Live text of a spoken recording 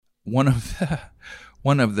one of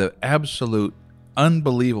the absolute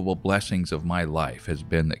unbelievable blessings of my life has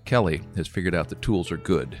been that Kelly has figured out the tools are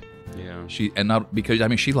good. Yeah. She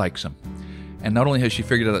likes them. And not only has she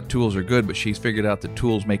figured out that tools are good, but she's figured out that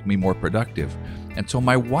tools make me more productive. And so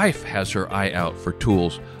my wife has her eye out for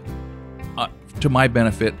tools to my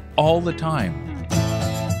benefit all the time.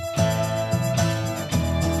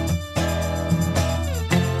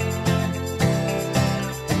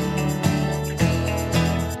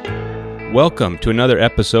 Welcome to another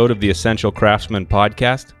episode of the Essential Craftsman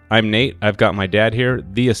podcast. I'm Nate. I've got my dad here,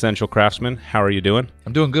 the Essential Craftsman. How are you doing?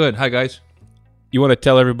 I'm doing good. Hi, guys. You want to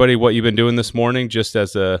tell everybody what you've been doing this morning, just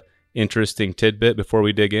as a interesting tidbit before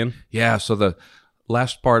we dig in? Yeah, so the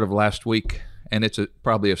last part of last week, and it's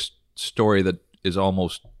probably a story that is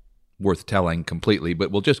almost worth telling completely, but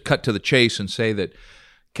we'll just cut to the chase and say that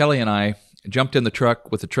Kelly and I jumped in the truck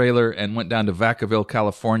with the trailer and went down to Vacaville,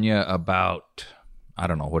 California about, I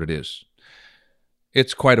don't know what it is.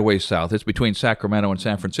 It's quite a ways south. It's between Sacramento and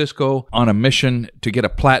San Francisco, on a mission to get a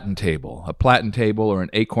platen table. A platen table or an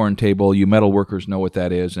acorn table, you metal workers know what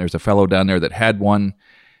that is. And there's a fellow down there that had one,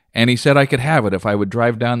 and he said I could have it if I would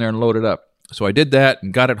drive down there and load it up. So I did that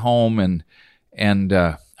and got it home, and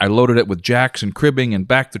I loaded it with jacks and cribbing and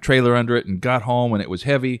backed the trailer under it and got home, and it was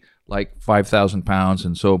heavy, like 5,000 pounds.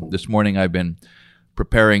 And so this morning I've been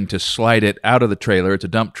preparing to slide it out of the trailer. It's a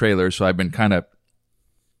dump trailer, so I've been kind of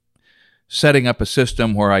setting up a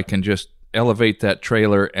system where I can just elevate that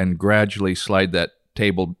trailer and gradually slide that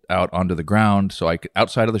table out onto the ground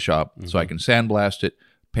outside of the shop, so I can sandblast it,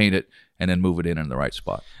 paint it, and then move it in the right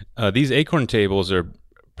spot. These acorn tables are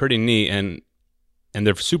pretty neat and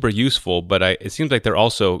they're super useful, but it seems like they're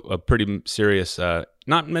also a pretty serious,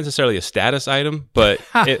 not necessarily a status item, but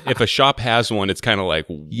if a shop has one, it's kind of like,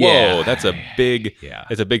 whoa, that's a big,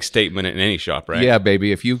 it's a big statement in any shop, right? Yeah,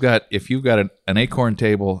 baby. If you've got an acorn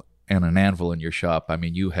table and an anvil in your shop, I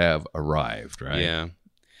mean, you have arrived, right?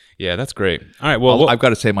 Yeah, that's great. All right, well, I've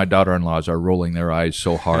got to say my daughter-in-laws are rolling their eyes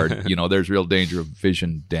so hard. There's real danger of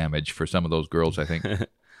vision damage for some of those girls, I think.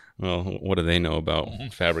 Well, what do they know about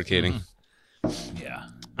fabricating? Yeah.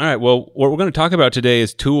 All right, well, what we're going to talk about today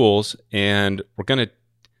is tools, and we're going to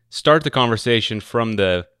start the conversation from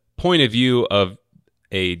the point of view of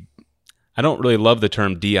I don't really love the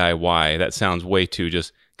term DIY. That sounds way too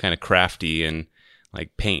just kind of crafty and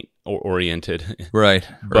like paint oriented. Right.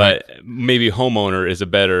 But maybe homeowner is a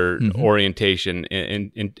better orientation.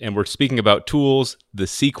 And we're speaking about tools, the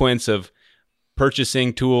sequence of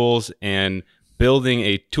purchasing tools and building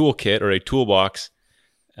a toolkit or a toolbox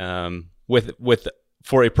with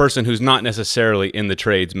for a person who's not necessarily in the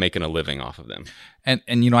trades making a living off of them. And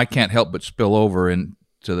I can't help but spill over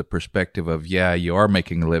into the perspective of, you are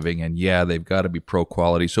making a living, and they've got to be pro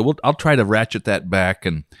quality. So I'll try to ratchet that back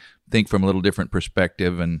and think from a little different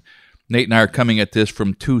perspective, and Nate and I are coming at this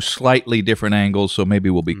from two slightly different angles, so maybe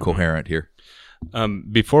we'll be coherent here.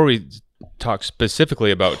 Before we talk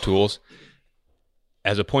specifically about tools,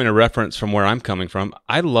 as a point of reference from where I'm coming from,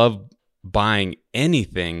 I love buying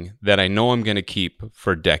anything that I know I'm going to keep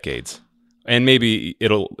for decades, and maybe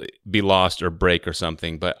it'll be lost or break or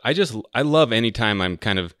something, but I love any time I'm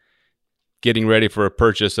kind of getting ready for a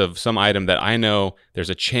purchase of some item that I know there's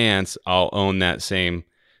a chance I'll own that same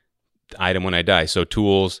item when I die. So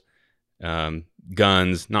tools,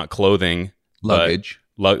 guns, not clothing, luggage,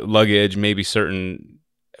 luggage, maybe certain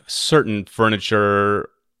furniture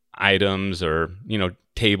items, or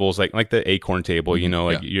tables like the acorn table.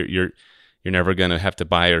 You're never gonna have to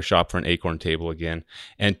buy or shop for an acorn table again.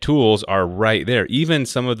 And tools are right there. Even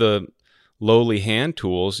some of the lowly hand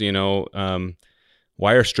tools,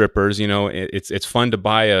 wire strippers, it's fun to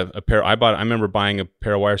buy a pair. I remember buying a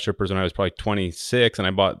pair of wire strippers when I was probably 26, and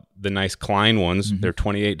I bought the nice Klein ones. They're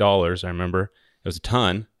 $28. I remember it was a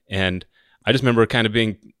ton, and I just remember kind of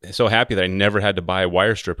being so happy that I never had to buy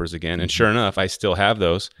wire strippers again. And sure enough, I still have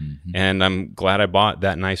those, and I'm glad I bought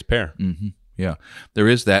that nice pair. Yeah, there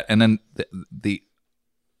is that, and then the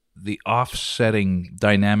offsetting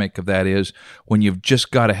dynamic of that is when you've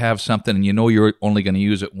just got to have something, and you're only going to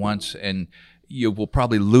use it once, and you will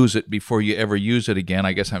probably lose it before you ever use it again.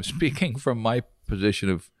 I guess I'm speaking from my position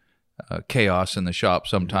of chaos in the shop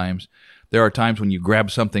sometimes. There are times when you grab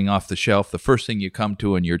something off the shelf, the first thing you come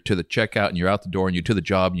to, and you're to the checkout, and you're out the door, and you're to the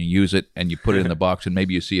job, and you use it, and you put it in the box, and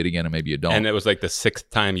maybe you see it again, and maybe you don't. And it was like the sixth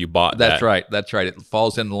time you bought that. That's right. It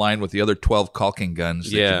falls in line with the other 12 caulking guns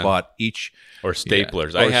that you bought each. Or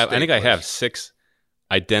staplers. I think I have 6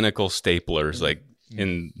 identical staplers like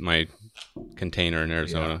in my container in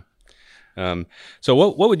Arizona. So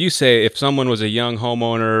what would you say if someone was a young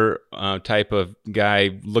homeowner type of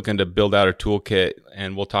guy looking to build out a toolkit,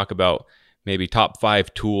 and we'll talk about maybe top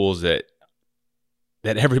 5 tools that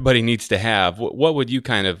everybody needs to have, what would you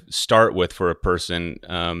kind of start with for a person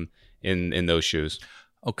in those shoes?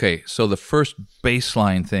 Okay, so the first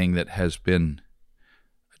baseline thing that has been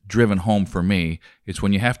driven home for me is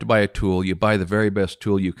when you have to buy a tool, you buy the very best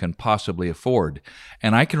tool you can possibly afford.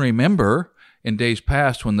 And I can remember in days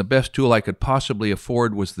past when the best tool I could possibly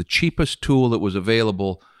afford was the cheapest tool that was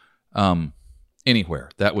available anywhere.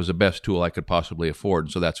 That was the best tool I could possibly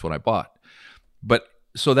afford, so that's what I bought. But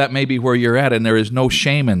so that may be where you're at, and there is no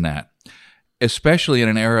shame in that, especially in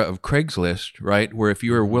an era of Craigslist, right, where if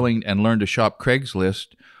you are willing and learn to shop Craigslist,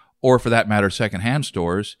 or for that matter, secondhand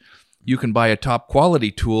stores, you can buy a top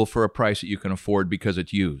quality tool for a price that you can afford because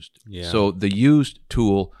it's used. Yeah. So the used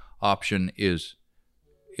tool option is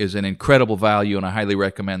an incredible value, and I highly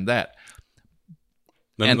recommend that.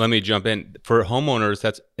 Let me jump in. For homeowners,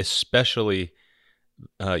 that's especially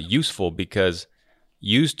useful because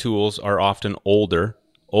used tools are often older.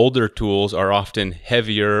 Older tools are often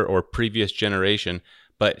heavier or previous generation,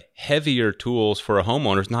 but heavier tools for a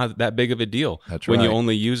homeowner is not that big of a deal. That's when right. you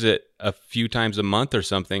only use it a few times a month or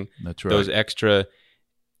something. That's right. Those extra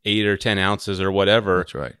 8 or 10 ounces or whatever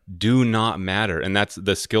That's right. do not matter. And that's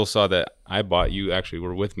the skill saw that I bought. You actually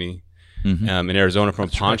were with me Mm-hmm. in Arizona from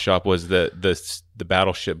That's Pawn right. Shop was the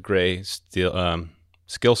Battleship Gray steel,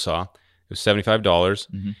 skill saw. It was $75.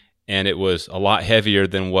 Mm-hmm. And it was a lot heavier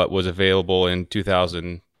than what was available in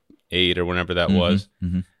 2008 or whenever that was.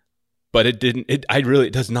 Mm-hmm. But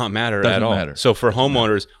it does not matter Doesn't at all. matter. So for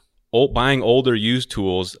homeowners, buying older used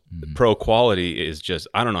tools, Mm-hmm. pro quality is just,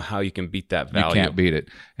 I don't know how you can beat that value. You can't beat it.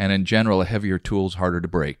 And in general, a heavier tool is harder to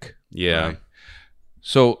break. Yeah. Right?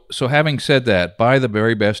 So having said that, buy the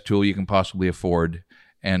very best tool you can possibly afford,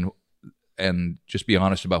 and just be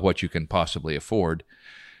honest about what you can possibly afford.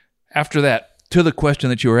 After that, to the question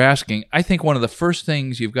that you were asking, I think one of the first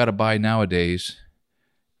things you've got to buy nowadays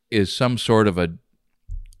is some sort of a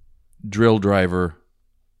drill driver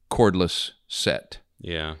cordless set.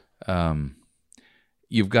 Yeah.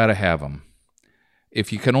 You've got to have them.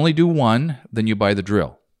 If you can only do one, then you buy the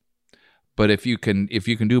drill. But if you can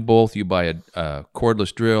do both, you buy a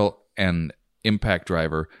cordless drill and impact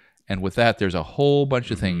driver, and with that, there's a whole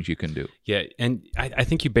bunch of things you can do. Yeah, and I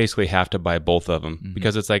think you basically have to buy both of them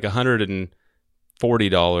because it's like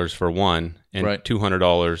 $140 for one and Right.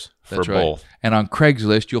 $200 for That's right. both. And on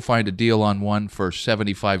Craigslist, you'll find a deal on one for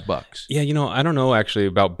 $75. Yeah, I don't know actually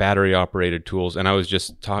about battery operated tools, and I was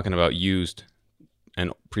just talking about used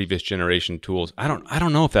and previous generation tools. I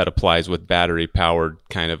don't know if that applies with battery powered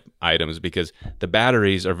kind of items because the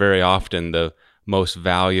batteries are very often the most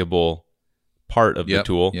valuable part of the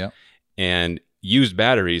tool. Yeah. And used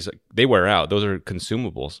batteries, they wear out. Those are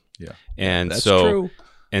consumables. Yeah. And That's so true.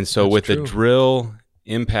 And so That's with true. the drill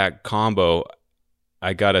impact combo,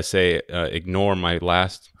 I gotta say, ignore my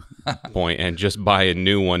last point and just buy a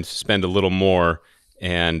new one, spend a little more,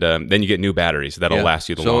 and then you get new batteries that'll Yeah. last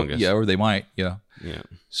you the So, longest. Yeah, or they might. Yeah. Yeah.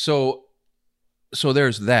 So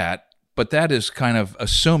there's that, but that is kind of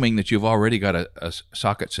assuming that you've already got a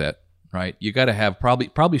socket set, right? You got to have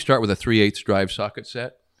probably start with a 3/8 drive socket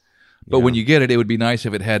set. But when you get it, it would be nice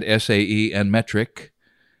if it had SAE and metric.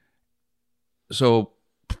 So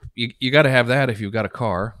you got to have that if you've got a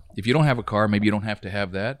car. If you don't have a car, maybe you don't have to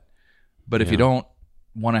have that. But if you don't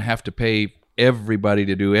want to have to pay everybody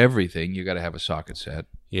to do everything, you got to have a socket set.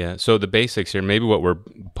 Yeah. So the basics here, maybe what we're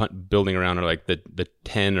building around are like the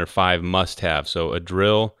 10 or 5 must-have. So a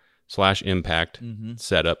drill / impact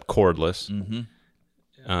setup, cordless,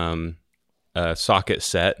 a socket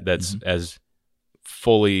set that's as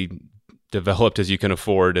fully developed as you can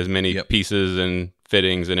afford, as many pieces and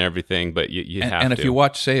fittings and everything, but you have to. And if you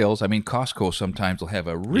watch sales, I mean, Costco sometimes will have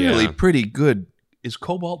a really pretty good. Is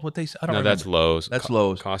Cobalt what they? I don't remember. that's Lowe's. That's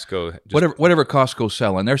Lowe's. Costco. Whatever Costco's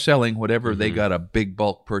selling, they're selling whatever they got a big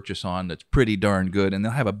bulk purchase on that's pretty darn good, and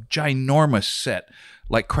they'll have a ginormous set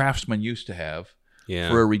like Craftsman used to have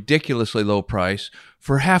for a ridiculously low price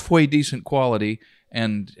for halfway decent quality,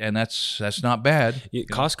 and that's not bad.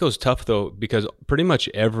 Costco's tough though because pretty much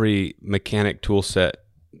every mechanic tool set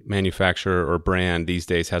manufacturer or brand these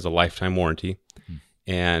days has a lifetime warranty,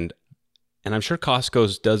 and I'm sure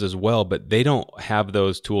Costco's does as well, but they don't have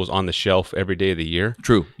those tools on the shelf every day of the year.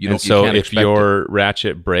 True. You can't if your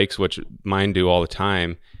ratchet breaks, which mine do all the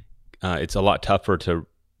time, it's a lot tougher to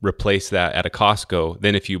replace that at a Costco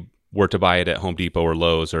than if you were to buy it at Home Depot or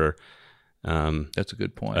Lowe's or that's a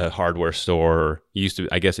good point. A hardware store. Or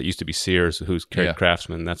I guess it used to be Sears, who's carried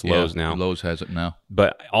Craftsman. That's Lowe's now. Lowe's has it now.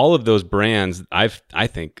 But all of those brands, I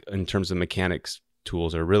think, in terms of mechanics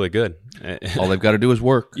tools, are really good. All they've got to do is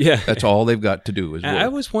work. Yeah, that's all they've got to do is work. I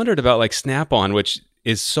always wondered about like Snap-on, which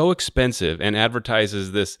is so expensive and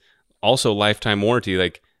advertises this also lifetime warranty,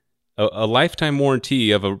 like a lifetime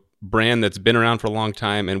warranty of a brand that's been around for a long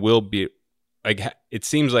time and will be, like, it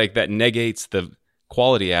seems like that negates the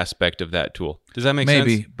quality aspect of that tool. Does that make sense?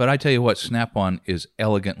 Maybe, but I tell you what, Snap-on is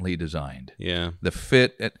elegantly designed. Yeah. The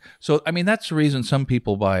fit. So, I mean, that's the reason some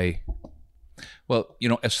people buy, well,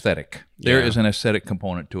 aesthetic. There is an aesthetic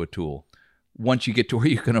component to a tool. Once you get to where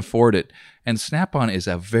you can afford it. And Snap-on is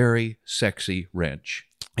a very sexy wrench.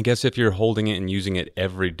 I guess if you're holding it and using it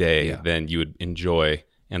every day, then you would enjoy,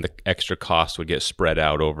 and the extra cost would get spread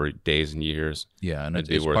out over days and years. Yeah, and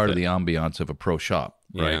it's part of the ambiance of a pro shop,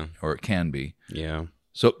 right? Yeah. Or it can be. Yeah.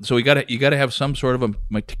 So you got to have some sort of a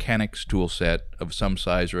mechanics tool set of some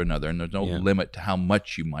size or another, and there's no limit to how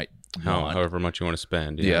much you might want. However much you want to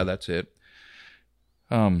spend. Yeah, that's it.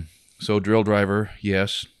 So drill driver,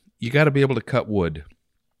 yes. You got to be able to cut wood.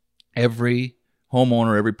 Every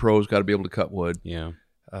homeowner, every pro's got to be able to cut wood. Yeah.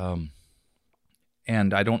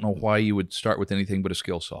 And I don't know why you would start with anything but a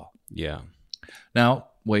skill saw. Yeah. Now,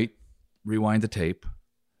 wait, rewind the tape.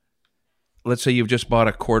 Let's say you've just bought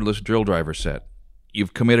a cordless drill driver set.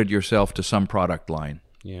 You've committed yourself to some product line.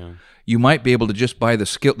 Yeah. You might be able to just buy the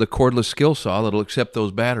cordless skill saw that'll accept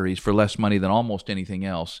those batteries for less money than almost anything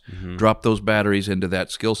else. Mm-hmm. Drop those batteries into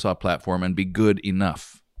that skill saw platform and be good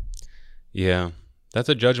enough. Yeah. That's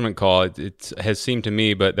a judgment call. It has seemed to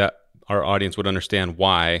me, but that our audience would understand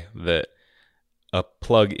why that a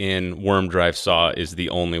plug-in worm drive saw is the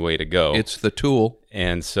only way to go. It's the tool.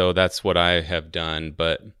 And so that's what I have done,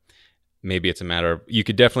 but maybe it's a matter of, you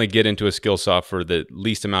could definitely get into a skill saw for the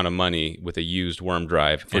least amount of money with a used worm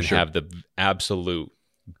drive have the absolute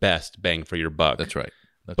best bang for your buck. That's right.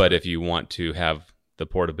 But if you want to have the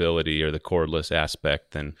portability or the cordless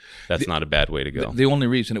aspect, then that's not a bad way to go. The only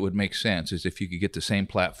reason it would make sense is if you could get the same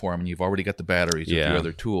platform and you've already got the batteries and a few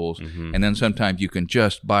other tools, and then sometimes you can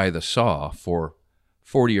just buy the saw for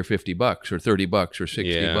 $40 or $50 or $30 or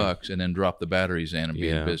 $60 and then drop the batteries in and be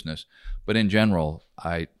in business. But in general,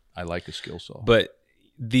 I like a skill saw. But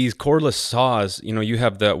these cordless saws, you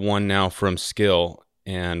have that one now from Skill,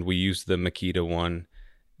 and we use the Makita one.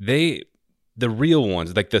 The real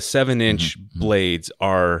ones, like the 7-inch blades,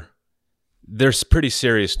 they're pretty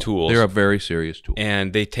serious tools. They're a very serious tool.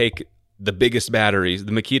 And they take the biggest batteries.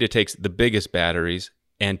 The Makita takes the biggest batteries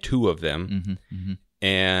and two of them.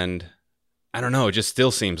 And I don't know, it just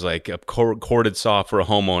still seems like a corded saw for a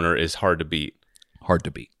homeowner is hard to beat. Hard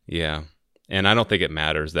to beat. Yeah. And I don't think it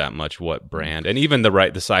matters that much what brand. And even the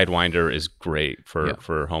Sidewinder is great for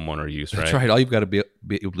homeowner use, right? That's right. All you've got to be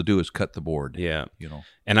able to do is cut the board. Yeah.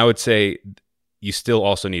 And I would say you still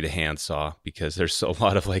also need a handsaw because there's a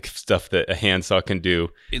lot of stuff that a handsaw can do.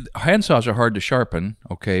 Handsaws are hard to sharpen,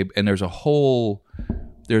 okay? And there's a whole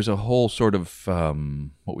sort of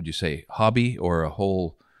what would you say, hobby or a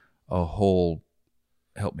whole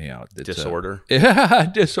help me out. It's disorder.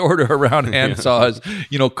 Disorder around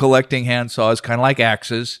handsaws, collecting handsaws, kind of like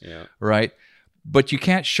axes, right? But you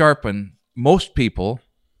can't sharpen. Most people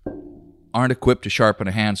aren't equipped to sharpen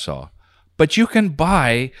a handsaw. But you can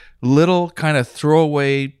buy little kind of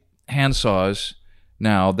throwaway handsaws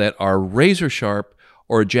now that are razor sharp,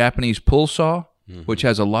 or a Japanese pull saw, which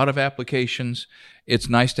has a lot of applications. It's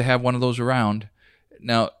nice to have one of those around.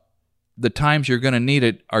 Now, the times you're going to need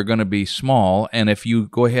it are going to be small, and if you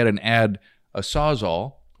go ahead and add a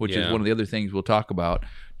Sawzall, which is one of the other things we'll talk about,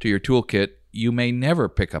 to your toolkit, you may never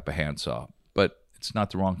pick up a handsaw, but it's not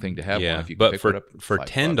the wrong thing to have one if you can pick it up for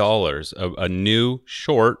 $10, a new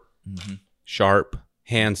short, sharp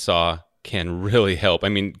handsaw can really help. I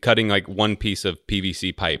mean, cutting one piece of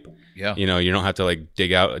PVC pipe. Yeah. You don't have to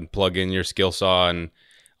dig out and plug in your skill saw and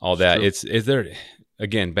all that. True. Is there,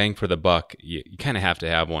 again, bang for the buck. You kind of have to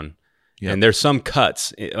have one. Yep. And there's some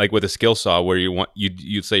cuts, like with a skill saw, where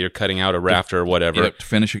you'd say you're cutting out a rafter or whatever, to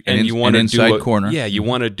finish you want an inside corner. Yeah, you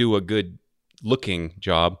want to do a good looking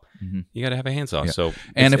job. You got to have a handsaw. Yeah. So,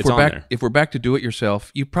 if we're back to do it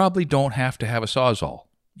yourself, you probably don't have to have a Sawzall.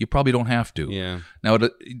 You probably don't have to. Yeah. Now,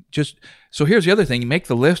 so here's the other thing: you make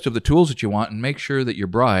the list of the tools that you want, and make sure that your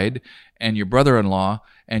bride and your brother-in-law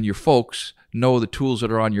and your folks know the tools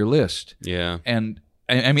that are on your list. Yeah. And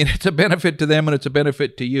I mean, it's a benefit to them and it's a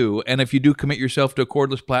benefit to you. And if you do commit yourself to a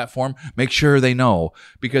cordless platform, make sure they know,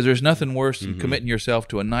 because there's nothing worse than committing yourself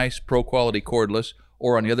to a nice pro-quality cordless,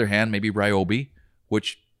 or on the other hand, maybe Ryobi,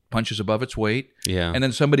 which punches above its weight. Yeah. And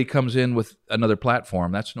then somebody comes in with another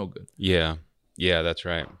platform. That's no good. Yeah. Yeah, that's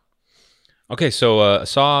right. Okay, so a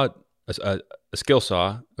saw, a skill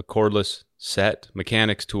saw, a cordless set,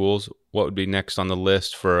 mechanics tools. What would be next on the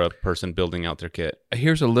list for a person building out their kit?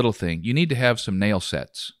 Here's a little thing. You need to have some nail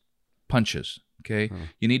sets, punches Okay,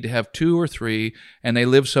 you need to have 2 or 3, and they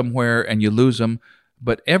live somewhere, and you lose them.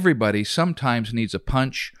 But everybody sometimes needs a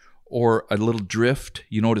punch or a little drift,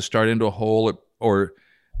 to start into a hole, or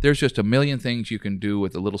there's just a million things you can do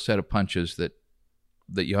with a little set of punches that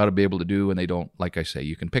you ought to be able to do, and they don't. Like I say,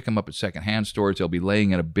 you can pick them up at secondhand stores. They'll be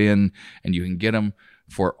laying in a bin, and you can get them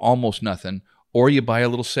for almost nothing. Or you buy a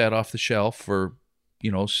little set off the shelf for,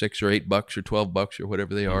 $6 or $8 or $12 or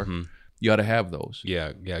whatever they are. Mm-hmm. You ought to have those.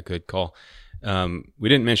 Yeah, good call. We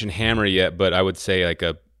didn't mention hammer yet, but I would say like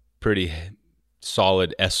a pretty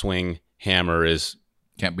solid S-Wing hammer is...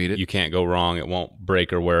 Can't beat it. You can't go wrong. It won't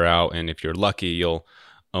break or wear out. And if you're lucky, you'll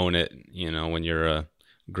own it, when you're a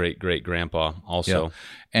great-great-grandpa also. Yeah.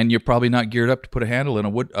 And you're probably not geared up to put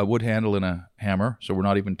a wood handle in a hammer. So we're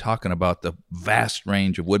not even talking about the vast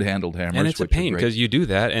range of wood-handled hammers. And it's a pain because you do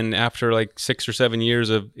that, and after like 6 or 7 years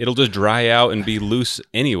it'll just dry out and be loose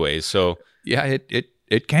anyways. So yeah,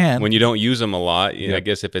 it can. When you don't use them a lot, I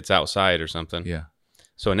guess if it's outside or something. Yeah.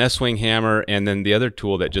 So an S-Wing hammer, and then the other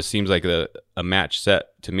tool that just seems like a match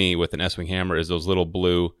set to me with an S-Wing hammer is those little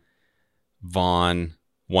blue Vaughn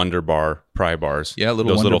Wonder Bar pry bars. Yeah,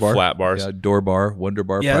 those little flat bars. Yeah, door bar, Wonder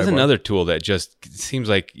Bar. Yeah, pry there's bar. Another tool that just seems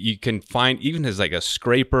like you can find even as like a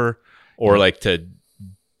scraper or like to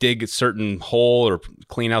dig a certain hole or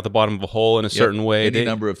clean out the bottom of a hole in a certain way. Any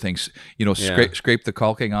number of things. Scrape the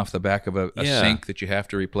caulking off the back of a sink that you have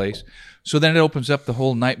to replace. So then it opens up the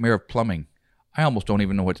whole nightmare of plumbing. I almost don't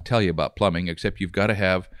even know what to tell you about plumbing, except you've got to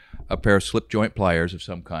have a pair of slip joint pliers of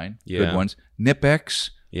some kind, good ones.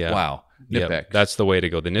 Knipex, wow, Knipex. Yep. That's the way to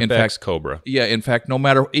go. The Knipex Cobra. Yeah, in fact, no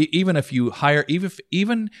matter, even if you hire,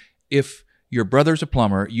 even if your brother's a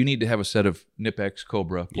plumber, you need to have a set of Knipex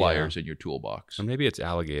Cobra pliers in your toolbox. Or maybe it's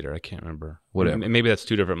Alligator. I can't remember. Whatever. Maybe that's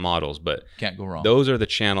 2 different models, but can't go wrong. Those are the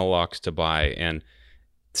channel locks to buy, and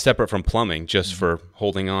separate from plumbing, just for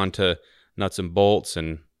holding on to nuts and bolts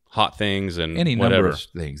and hot things and any whatever. Number of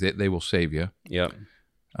things. They will save you. Yep.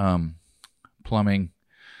 Plumbing,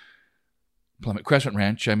 crescent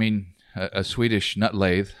wrench. I mean, a Swedish nut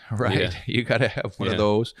lathe, right? Yeah. You got to have one of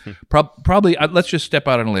those. Probably, let's just step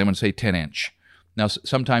out on a limb and say 10-inch. Now,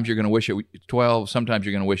 sometimes you're going to wish it 12. Sometimes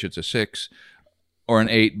you're going to wish it's a 6 or an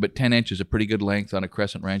 8. But 10-inch is a pretty good length on a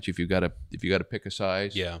crescent wrench if you got to pick a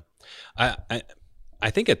size. Yeah, I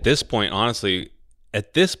think at this point, honestly.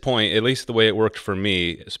 At this point, at least the way it worked for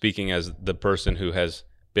me, speaking as the person who has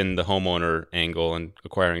been the homeowner angle and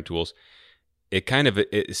acquiring tools,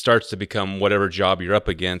 it starts to become whatever job you're up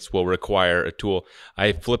against will require a tool.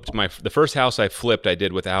 I flipped the first house I flipped, I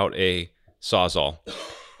did without a Sawzall.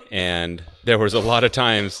 And there was a lot of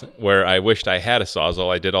times where I wished I had a Sawzall.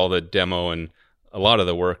 I did all the demo and a lot of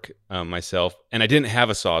the work myself, and I didn't have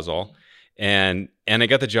a Sawzall. And I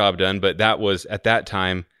got the job done, but that was, at that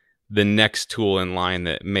time, the next tool in line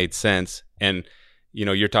that made sense. And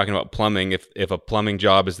you're talking about plumbing. If a plumbing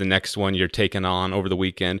job is the next one you're taking on over the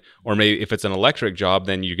weekend, or maybe if it's an electric job,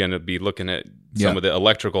 then you're going to be looking at some of the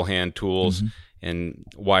electrical hand tools and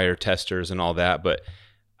wire testers and all that. But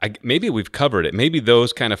maybe we've covered it. Maybe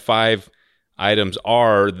those kind of 5 items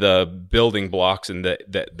are the building blocks and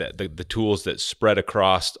the tools that spread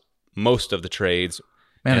across most of the trades.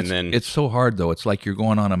 Man, it's so hard though. It's like you're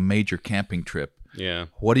going on a major camping trip. Yeah.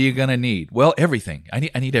 What are you going to need? Well, everything. I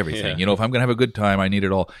need everything. Yeah. If I'm going to have a good time, I need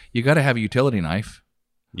it all. You got to have a utility knife.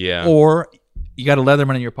 Yeah. Or you got a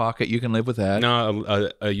Leatherman in your pocket. You can live with that.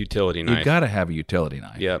 No, a utility knife. You got to have a utility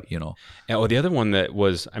knife. Yeah. And the other one that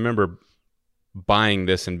was, I remember buying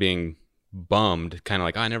this and being bummed, kind of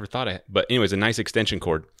like, I never thought of it. But anyways, a nice extension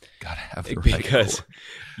cord. Got to have the right because cord.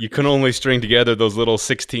 You can only string together those little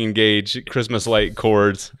 16 gauge Christmas light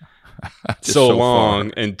cords so long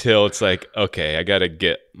far. Until it's like, okay, I got to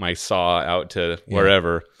get my saw out to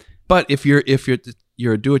wherever. But if you're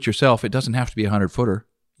a do-it-yourself, it doesn't have to be a 100-footer.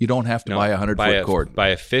 You don't have to buy a 100-foot cord. Buy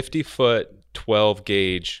a 50-foot 12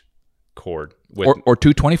 gauge cord or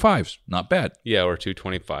two 25s. Not bad. Yeah, or two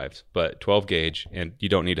 25s, but 12 gauge, and you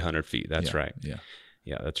don't need 100 feet. That's right.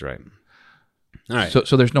 Yeah, that's right. All right.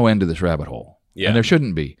 So there's no end to this rabbit hole. Yeah, and there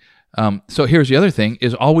shouldn't be. So here's the other thing: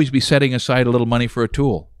 is always be setting aside a little money for a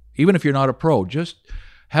tool. Even if you're not a pro, just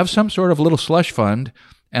have some sort of little slush fund,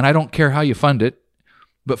 and I don't care how you fund it,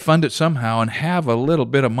 but fund it somehow and have a little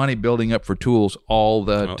bit of money building up for tools all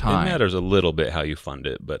the time. It matters a little bit how you fund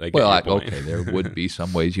it, but I get your point. Okay, there would be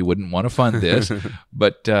some ways you wouldn't want to fund this,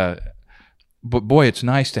 but boy, it's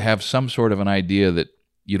nice to have some sort of an idea that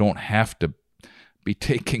you don't have to be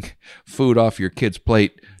taking food off your kid's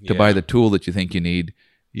plate to buy the tool that you think you need,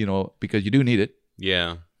 because you do need it.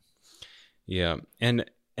 Yeah. Yeah.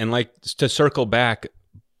 And like to circle back,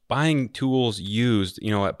 buying tools used,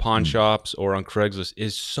 at pawn shops or on Craigslist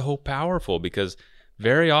is so powerful because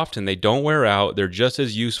very often they don't wear out. They're just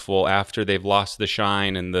as useful after they've lost the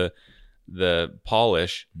shine and the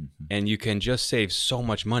polish, and you can just save so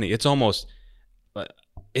much money. It's almost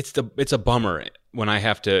it's a bummer when I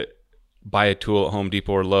have to buy a tool at Home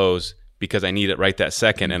Depot or Lowe's because I need it right that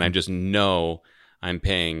second, and I just know I'm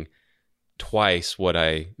paying twice what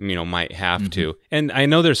I might have to. And I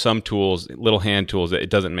know there's some tools, little hand tools, that it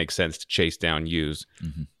doesn't make sense to chase down used,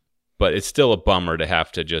 but it's still a bummer to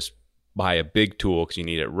have to just buy a big tool because you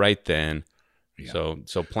need it right then. Yeah.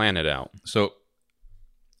 So plan it out. So,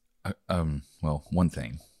 well, one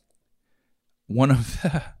thing, one of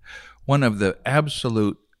the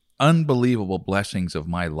absolute unbelievable blessings of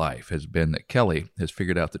my life has been that Kelly has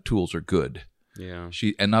figured out that tools are good. Yeah.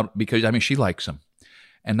 She likes them.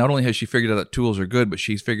 And not only has she figured out that tools are good, but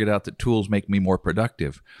she's figured out that tools make me more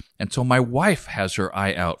productive. And so my wife has her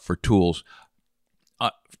eye out for tools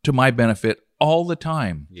to my benefit all the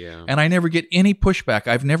time. Yeah. And I never get any pushback.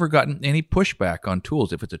 I've never gotten any pushback on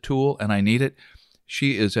tools. If it's a tool and I need it,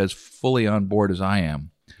 she is as fully on board as I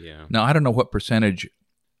am. Yeah. Now, I don't know what percentage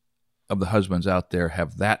of the husbands out there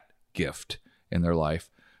have that gift in their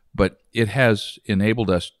life, but it has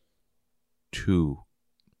enabled us to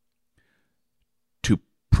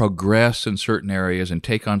progress in certain areas and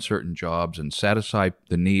take on certain jobs and satisfy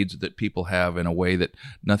the needs that people have in a way that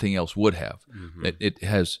nothing else would have. It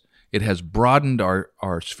has broadened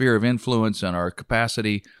our sphere of influence and our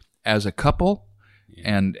capacity as a couple. Yeah.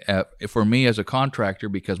 And for me as a contractor,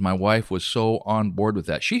 because my wife was so on board with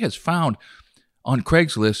that. She has found on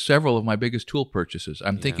Craigslist several of my biggest tool purchases.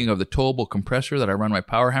 I'm thinking of the towable compressor that I run my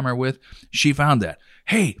power hammer with. She found that.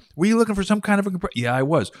 Hey, were you looking for some kind of a compressor? Yeah, I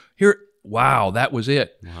was. Here, wow, that was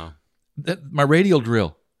it. Wow. My radial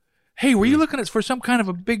drill. Hey, were you looking for some kind of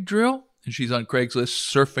a big drill? And she's on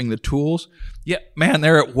Craigslist surfing the tools. Yeah, man,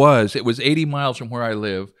 there it was. It was 80 miles from where I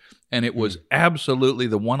live, and it was absolutely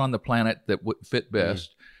the one on the planet that would fit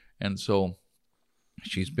best. And so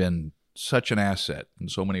she's been such an asset in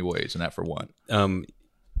so many ways, and that for one.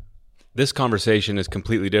 This conversation is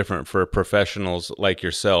completely different for professionals like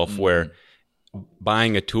yourself, where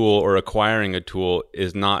buying a tool or acquiring a tool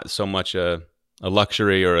is not so much a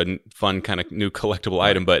luxury or a fun kind of new collectible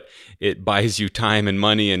item, but it buys you time and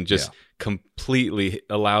money and just completely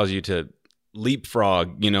allows you to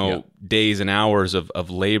leapfrog, days and hours of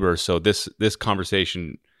labor. So this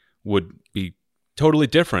conversation would be totally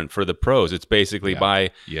different for the pros. It's basically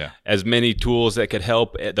buy as many tools that could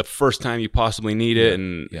help at the first time you possibly need it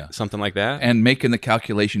and something like that. And making the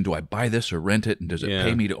calculation, do I buy this or rent it? And does it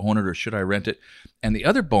pay me to own it or should I rent it? And the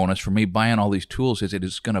other bonus for me buying all these tools is it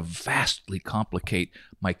is going to vastly complicate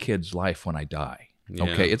my kid's life when I die. Yeah.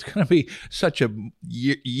 Okay, it's going to be such a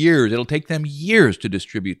years. It'll take them years to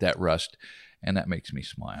distribute that rust, and that makes me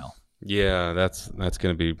smile. Yeah, that's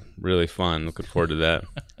going to be really fun. Looking forward to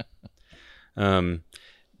that.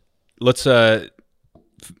 Let's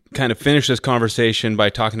kind of finish this conversation by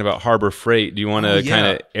talking about Harbor Freight. Do you want to kind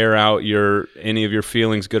of air out any of your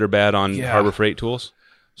feelings, good or bad, on Harbor Freight tools?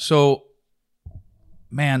 So,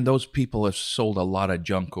 man, those people have sold a lot of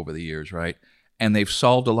junk over the years, right? And they've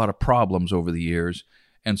solved a lot of problems over the years.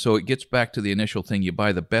 And so it gets back to the initial thing. You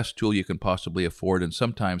buy the best tool you can possibly afford, and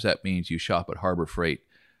sometimes that means you shop at Harbor Freight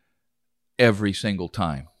every single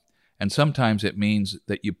time. And sometimes it means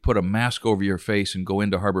that you put a mask over your face and go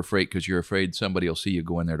into Harbor Freight because you're afraid somebody will see you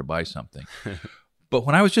go in there to buy something. But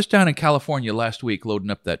when I was just down in California last week loading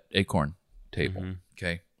up that Acorn table,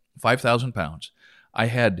 5,000 pounds, I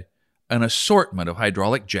had an assortment of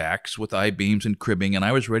hydraulic jacks with I-beams and cribbing, and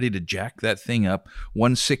I was ready to jack that thing up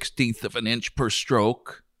 1/16 of an inch per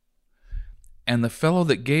stroke. And the fellow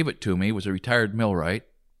that gave it to me was a retired millwright,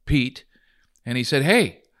 Pete, and he said,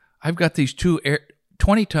 hey, I've got these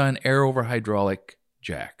 20-ton air-over hydraulic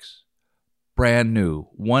jacks, brand new.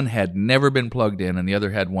 One had never been plugged in, and the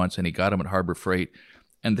other had once, and he got them at Harbor Freight,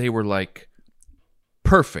 and they were like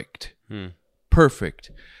perfect.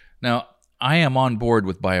 Perfect. Now, I am on board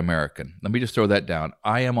with Buy American. Let me just throw that down.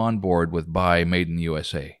 I am on board with Buy Made in the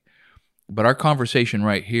USA. But our conversation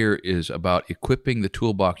right here is about equipping the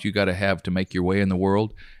toolbox you got to have to make your way in the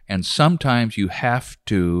world, and sometimes you have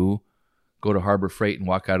to go to Harbor Freight and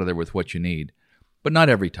walk out of there with what you need. But not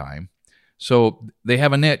every time. So they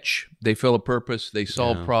have a niche. They fill a purpose. They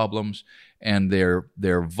solve problems, and they're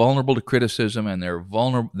vulnerable to criticism, and they're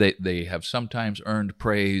vulnerable. They have sometimes earned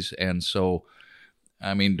praise, and so,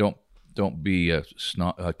 I mean, don't be a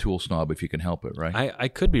tool snob if you can help it, right? I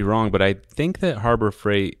could be wrong, but I think that Harbor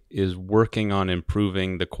Freight is working on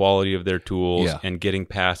improving the quality of their tools and getting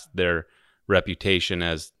past their reputation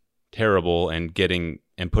as terrible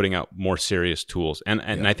and and putting out more serious tools. And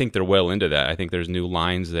I think they're well into that. I think there's new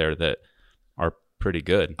lines there that are pretty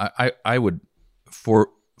good. I would, for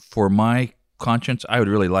my conscience, I would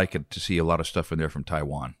really like it to see a lot of stuff in there from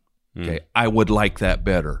Taiwan. Okay, I would like that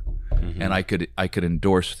better, and I could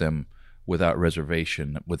endorse them without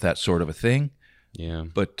reservation with that sort of a thing. Yeah,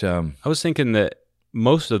 but I was thinking that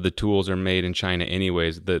most of the tools are made in China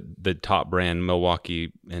anyways. The top brand,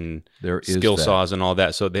 Milwaukee and Skill Saws and all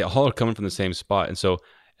that, so they all are coming from the same spot. And so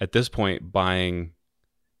at this point, buying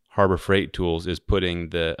Harbor Freight tools is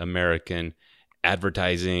putting the American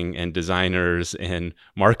advertising and designers and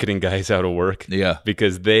marketing guys out of work. Yeah,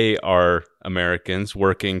 because they are Americans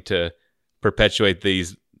working to perpetuate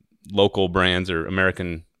these local brands or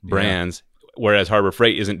American brands, whereas Harbor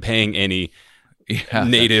Freight isn't paying any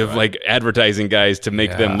native like advertising guys to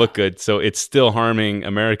make them look good. So it's still harming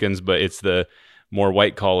Americans, but it's the more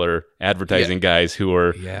white collar advertising guys who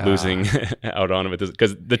are losing out on it,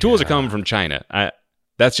 because the tools are coming from China.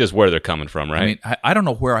 That's just where they're coming from, right? I mean, I don't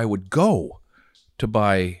know where I would go to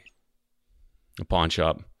buy a pawn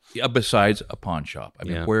shop. Yeah, besides a pawn shop. I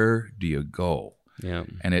mean, where do you go? Yeah,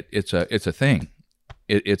 and it's a thing.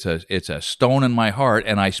 It's a stone in my heart,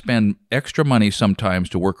 and I spend extra money sometimes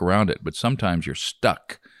to work around it. But sometimes you're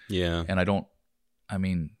stuck. Yeah, and I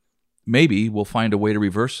mean, maybe we'll find a way to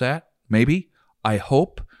reverse that. Maybe. I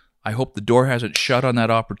hope the door hasn't shut on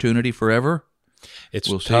that opportunity forever.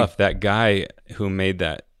 We'll tough. See. That guy who made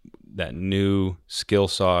that new skill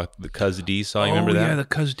saw, the Cuz D saw, you remember that? Yeah, the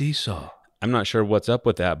Cuz D saw. I'm not sure what's up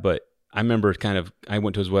with that, but I remember I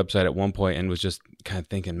went to his website at one point and was just kind of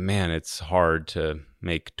thinking, man, it's hard to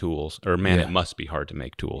make tools, or man, it must be hard to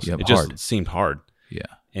make tools. Yeah, it just seemed hard. Yeah.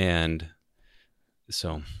 And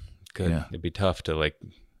so it'd be tough to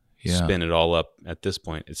spin it all up at this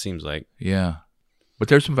point, it seems like. Yeah. But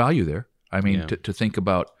there's some value there. I mean, to think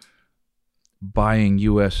about buying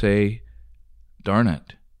USA, darn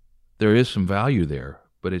it, there is some value there,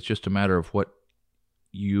 but it's just a matter of what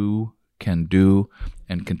you can do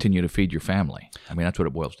and continue to feed your family. I mean, that's what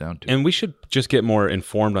it boils down to. And we should just get more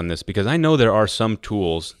informed on this, because I know there are some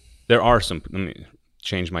tools. Let me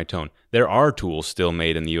change my tone. There are tools still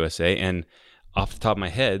made in the USA, and off the top of my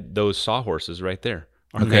head, those sawhorses right there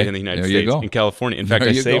are made in the United States, in California. In fact,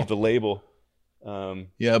 I saved the label.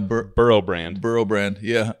 Burrow brand. Burrow brand,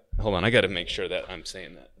 yeah. Hold on, I got to make sure that I'm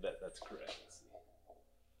saying that's correct.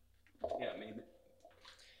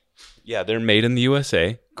 Yeah, they're made in the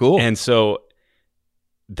USA. Cool. And so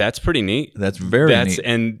that's pretty neat. That's very neat.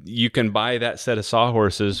 And you can buy that set of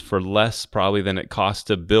sawhorses for less probably than it costs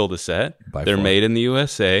to build a set. They're made in the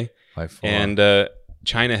USA. By far. And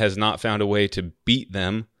China has not found a way to beat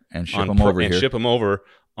them and ship them over here. Ship them over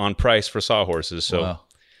on price for sawhorses. So,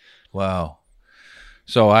 wow.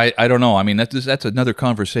 So I don't know. I mean, that's another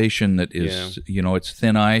conversation that is, it's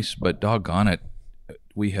thin ice, but doggone it,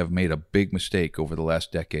 we have made a big mistake over the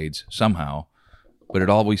last decades somehow, but it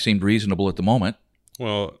always seemed reasonable at the moment.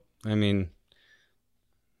 Well, I mean,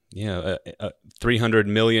 300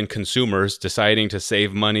 million consumers deciding to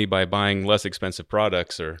save money by buying less expensive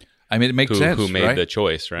products, or I mean, it makes sense. Who made the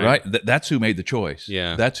choice, right? Right. That's who made the choice.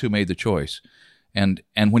 Yeah. That's who made the choice. And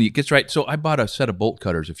when it gets right, so I bought a set of bolt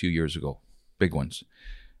cutters a few years ago, big ones,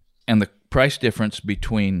 and the price difference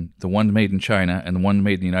between the one made in China and the one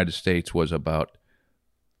made in the United States was about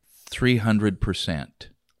 300%.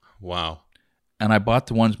 Wow. And I bought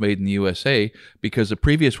the ones made in the USA because the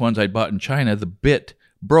previous ones I'd bought in China, the bit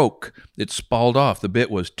broke. It spalled off. The bit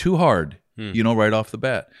was too hard, right off the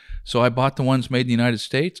bat. So I bought the ones made in the United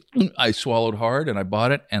States. I swallowed hard and I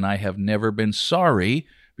bought it, and I have never been sorry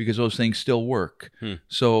because those things still work.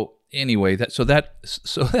 So anyway, that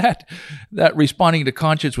responding to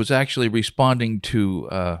conscience was actually responding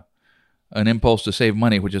to an impulse to save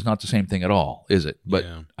money, which is not the same thing at all, is it? But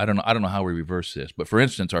I don't know how we reverse this. But for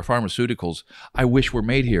instance, our pharmaceuticals, I wish were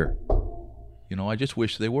made here. I just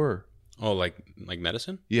wish they were. Oh, like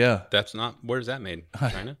medicine? Yeah. That's not. Where's that made?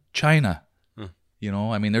 China? China.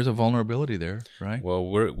 I mean, there's a vulnerability there, right? Well,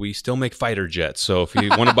 we still make fighter jets, so if you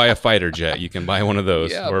want to buy a fighter jet, you can buy one of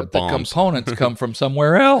those, or but bombs. The components come from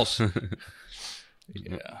somewhere else.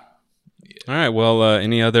 Yeah. All right. Well,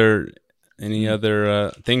 any other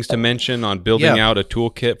things to mention on building out a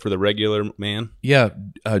toolkit for the regular man? Yeah.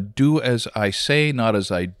 Do as I say, not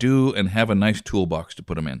as I do, and have a nice toolbox to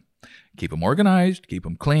put them in. Keep them organized. Keep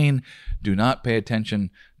them clean. Do not pay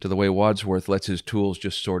attention to the way Wadsworth lets his tools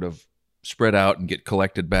just sort of spread out and get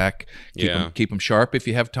collected back. Keep them sharp if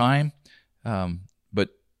you have time, but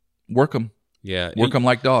work them. Yeah, work them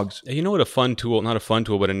like dogs. You know what a fun tool, not a fun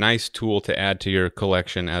tool, but a nice tool to add to your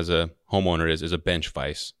collection as a homeowner is a bench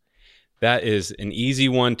vise. that is an easy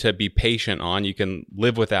one to be patient on. You can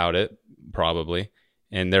live without it, probably,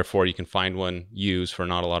 and therefore you can find one used for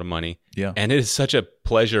not a lot of money. Yeah. And it is such a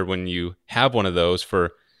pleasure when you have one of those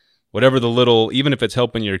for whatever the little, even if it's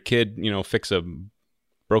helping your kid, fix a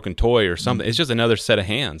broken toy or something. It's just another set of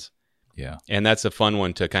hands. Yeah. And that's a fun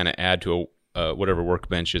one to kind of add to whatever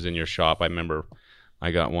workbench is in your shop. I remember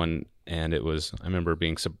I got one, and I remember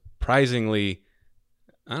being surprisingly,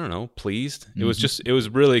 I don't know, pleased. It was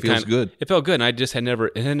really Feels good. It felt good. And it had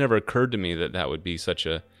never occurred to me that would be such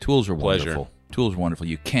a Tools are pleasure. Wonderful. Tools are wonderful.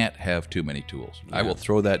 You can't have too many tools. Yeah. I will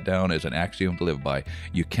throw that down as an axiom to live by.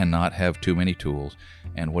 You cannot have too many tools.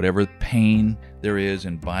 And whatever pain there is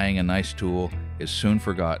in buying a nice tool is soon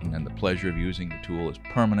forgotten, and the pleasure of using the tool is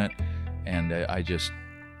permanent. And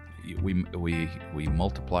we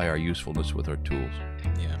multiply our usefulness with our tools.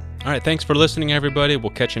 Yeah. All right. Thanks for listening, everybody.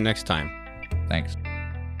 We'll catch you next time. Thanks.